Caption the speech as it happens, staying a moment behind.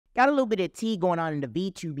got a little bit of tea going on in the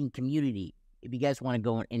VTubing community. If you guys want to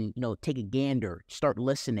go and, take a gander, start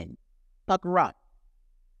listening, pucker up.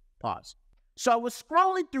 Pause. So I was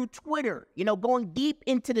scrolling through Twitter, going deep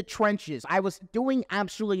into the trenches. I was doing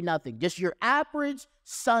absolutely nothing, just your average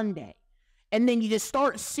Sunday. And then you just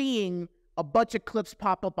start seeing a bunch of clips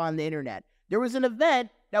pop up on the internet. There was an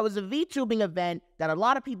event that was a VTubing event that a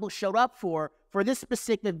lot of people showed up for this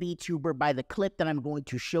specific VTuber by the clip that I'm going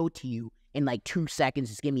to show to you in like 2 seconds.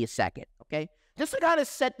 Just give me a second, okay? Just to kind of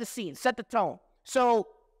set the scene, set the tone. So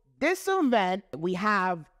this event, we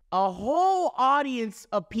have a whole audience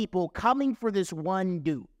of people coming for this one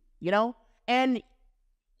dude, And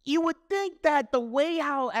you would think that the way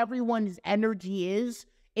how everyone's energy is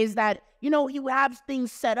that, he has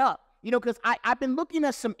things set up. Because I've been looking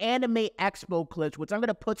at some Anime Expo clips, which I'm going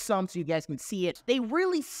to put some so you guys can see it. They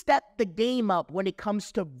really stepped the game up when it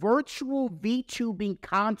comes to virtual VTubing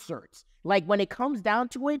concerts. Like, when it comes down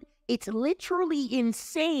to it, it's literally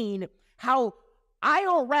insane how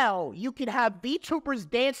IRL, you can have VTubers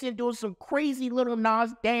dancing, doing some crazy little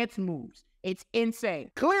Nas dance moves. It's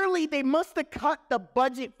insane. Clearly, they must have cut the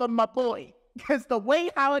budget from my boy, because the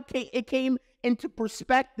way how it came into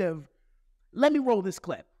perspective. Let me roll this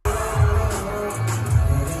clip.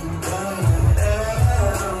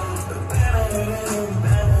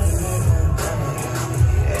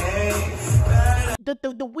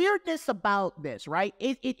 The weirdness about this, right?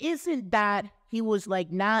 It isn't that he was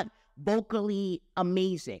like not vocally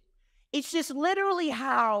amazing. It's just literally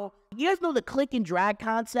how, you guys know the click and drag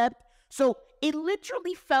concept? So it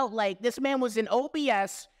literally felt like this man was in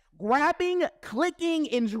OBS grabbing, clicking,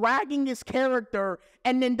 and dragging this character,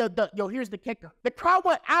 and then here's the kicker. The crowd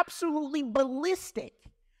went absolutely ballistic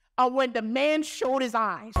when the man showed his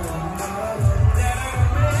eyes.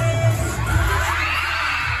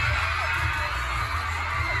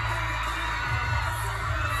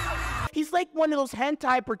 He's like one of those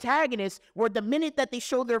hentai protagonists where the minute that they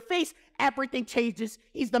show their face, everything changes.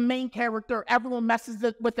 He's the main character. Everyone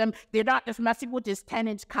messes with him. They're not just messing with his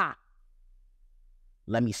 10-inch cock.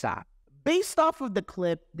 Let me stop. Based off of the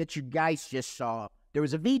clip that you guys just saw, there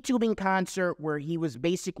was a VTubing concert where he was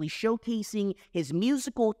basically showcasing his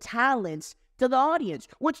musical talents to the audience,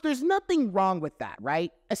 which there's nothing wrong with that,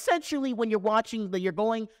 right? Essentially, when you're watching,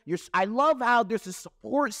 I love how there's a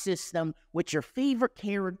support system with your favorite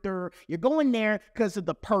character. You're going there because of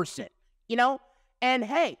the person, And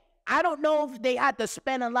hey, I don't know if they had to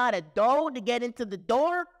spend a lot of dough to get into the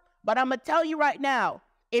door, but I'm going to tell you right now,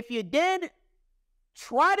 if you did,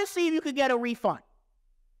 try to see if you could get a refund.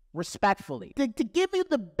 Respectfully. To give you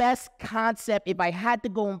the best concept, if I had to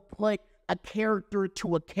go and put a character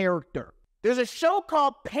to a character, there's a show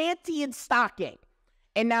called Panty and Stocking.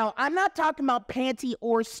 And now, I'm not talking about panty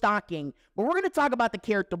or stocking, but we're going to talk about the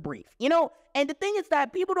character brief. And the thing is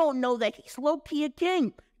that people don't know that he's low-key a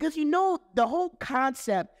king. Because the whole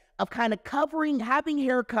concept of kind of having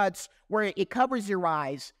haircuts where it covers your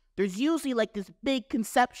eyes, there's usually like this big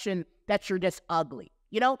conception that you're just ugly,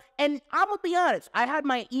 And I'm going to be honest, I had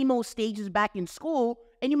my emo stages back in school,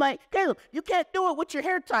 and you might, Caleb, you can't do it with your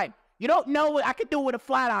hair type. You don't know I could do it with a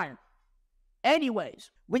flat iron.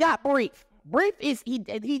 Anyways, we got Brief. Brief he's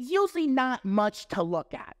usually not much to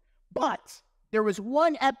look at. But there was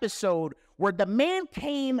one episode where the man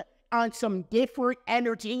came on some different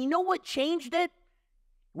energy. And you know what changed it?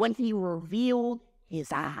 When he revealed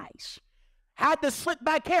his eyes. Had the slick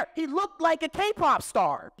back hair. He looked like a K-pop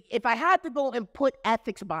star. If I had to go and put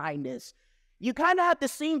ethics behind this, you kind of have the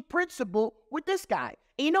same principle with this guy.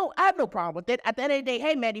 And I have no problem with it. At the end of the day,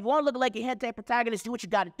 hey man, if you want to look like a hentai protagonist, do what you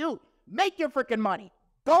got to do. Make your freaking money.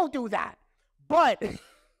 Don't do that. But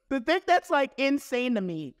the thing that's like insane to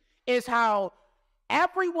me is how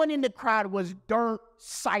everyone in the crowd was dirt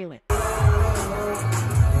silent.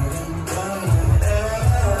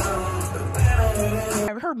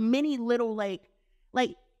 I've heard many little like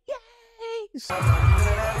yays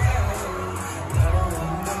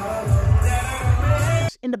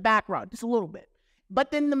in the background, just a little bit.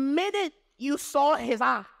 But then the minute you saw his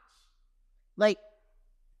eyes, like,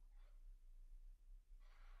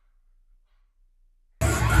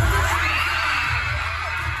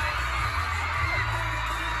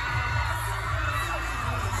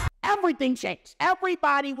 everything changed.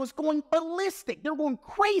 Everybody was going ballistic. They were going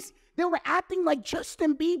crazy. They were acting like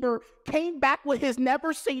Justin Bieber came back with his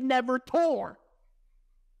Never Say Never tour.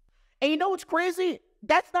 And you know what's crazy?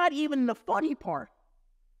 That's not even the funny part.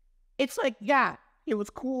 It's like, yeah, it was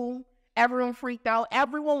cool. Everyone freaked out.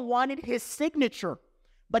 Everyone wanted his signature.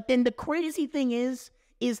 But then the crazy thing is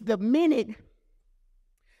the minute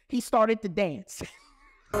he started to dance.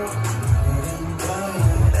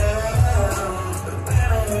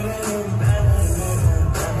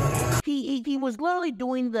 was literally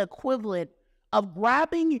doing the equivalent of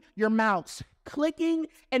grabbing your mouse, clicking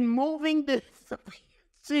and moving the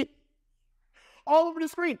see all over the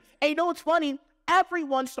screen. And you know what's funny?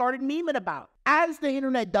 Everyone started memeing about. As the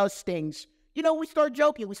internet does things, you know, we start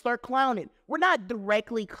joking, we start clowning. We're not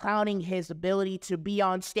directly clowning his ability to be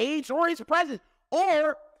on stage or his presence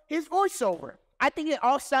or his voiceover. I think it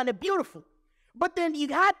all sounded beautiful. But then you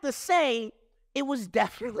had to say it was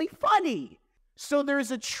definitely funny. So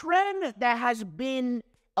there's a trend that has been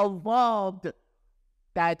evolved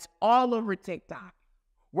that's all over TikTok,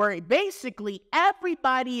 where basically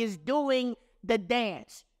everybody is doing the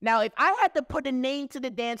dance. Now, if I had to put a name to the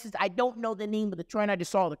dances, I don't know the name of the trend, I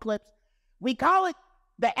just saw the clips. We call it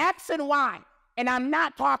the X and Y, and I'm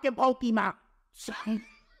not talking Pokemon.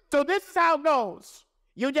 So this is how it goes.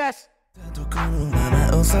 You just...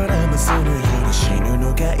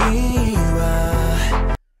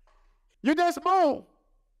 You just move.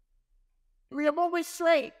 You're moving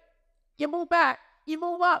straight. You move back. You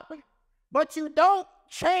move up. But you don't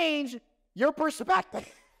change your perspective.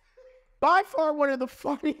 By far one of the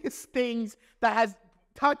funniest things that has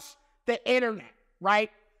touched the internet,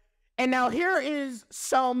 right? And now here is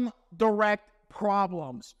some direct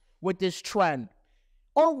problems with this trend.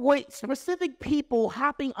 Or with specific people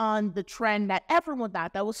hopping on the trend that everyone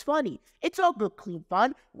thought that was funny. It's all good, clean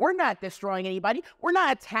fun. We're not destroying anybody. We're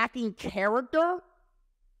not attacking character.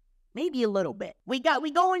 Maybe a little bit. We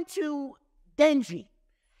go into Kenji.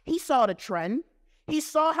 He saw the trend. He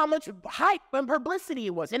saw how much hype and publicity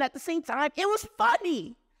it was. And at the same time, it was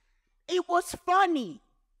funny. It was funny.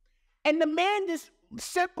 And the man just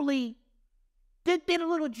simply did a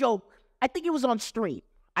little joke. I think it was on stream.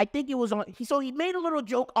 I think it was on, so he made a little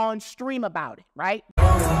joke on stream about it, right?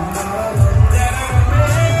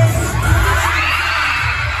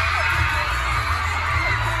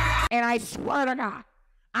 And I swear to God,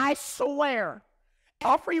 I swear,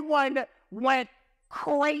 everyone went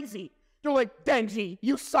crazy. They're like, Kenji,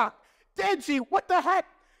 you suck. Kenji, what the heck?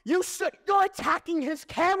 You're attacking his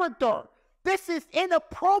character. This is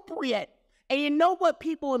inappropriate. And you know what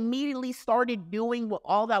people immediately started doing with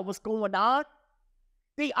all that was going on?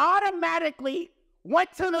 They automatically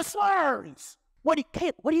went to the slurs. What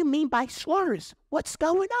do you mean by slurs? What's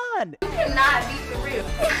going on? You cannot be for real.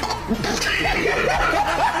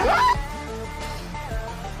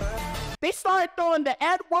 They started throwing the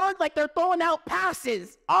N word like they're throwing out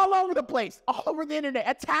passes all over the place, all over the internet,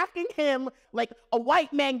 attacking him like a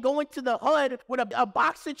white man going to the hood with a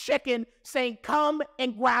box of chicken saying, come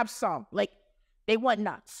and grab some. Like, they went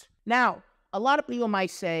nuts. Now, a lot of people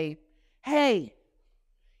might say, hey,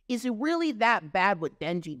 is it really that bad what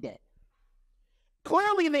Kenji did?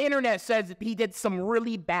 Clearly, the internet says that he did some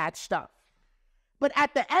really bad stuff. But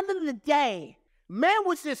at the end of the day, man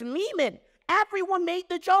was just memeing. Everyone made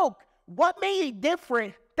the joke. What made it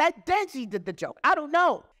different that Kenji did the joke? I don't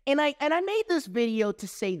know. And I made this video to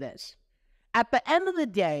say this. At the end of the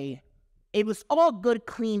day, it was all good,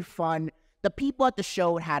 clean fun. The people at the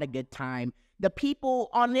show had a good time. The people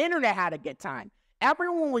on the internet had a good time.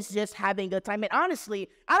 Everyone was just having a good time. And honestly,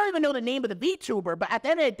 I don't even know the name of the VTuber, but at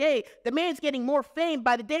the end of the day, the man's getting more fame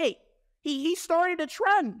by the day. He started a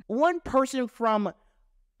trend. One person from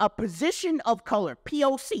a position of color,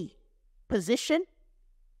 POC, position,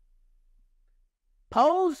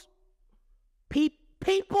 pose,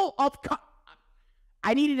 people of color.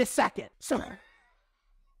 I needed a second. So,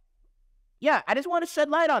 yeah, I just want to shed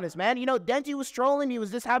light on this, man. You know, Kenji was trolling. He was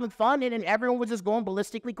just having fun, and everyone was just going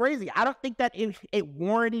ballistically crazy. I don't think that it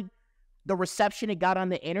warranted the reception it got on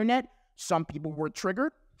the internet. Some people were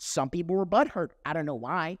triggered. Some people were butthurt. I don't know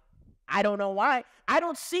why. I don't know why. I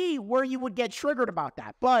don't see where you would get triggered about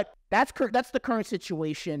that. But that's the current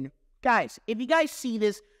situation. Guys, if you guys see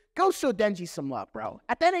this, go show Kenji some love, bro.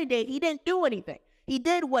 At the end of the day, he didn't do anything. He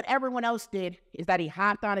did what everyone else did, is that he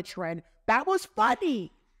hopped on a trend. That was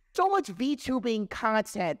funny. So much VTubing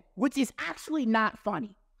content, which is actually not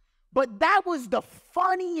funny. But that was the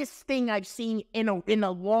funniest thing I've seen in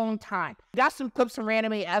a long time. Got some clips from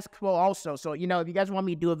Anime Expo also. So, you know, if you guys want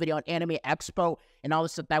me to do a video on Anime Expo and all the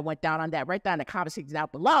stuff that went down on that, write down in the comment section down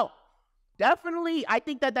below. Definitely, I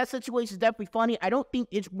think that situation is definitely funny. I don't think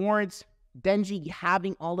it warrants Kenji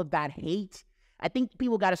having all of that hate. I think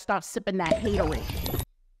people got to stop sipping that haterade.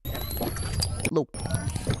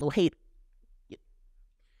 Little hate.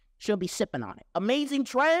 She'll be sipping on it. Amazing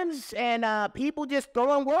trends and people just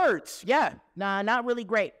throwing words. Yeah, nah, not really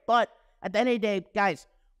great. But at the end of the day, guys,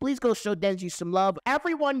 please go show Kenji some love.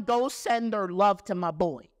 Everyone go send their love to my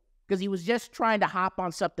boy because he was just trying to hop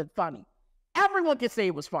on something funny. Everyone can say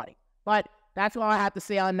it was funny, but that's all I have to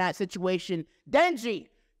say on that situation. Kenji,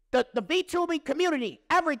 the VTubing community,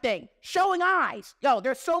 everything, showing eyes. Yo,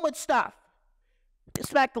 there's so much stuff.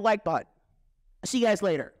 Smack the like button. See you guys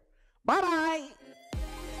later. Bye-bye.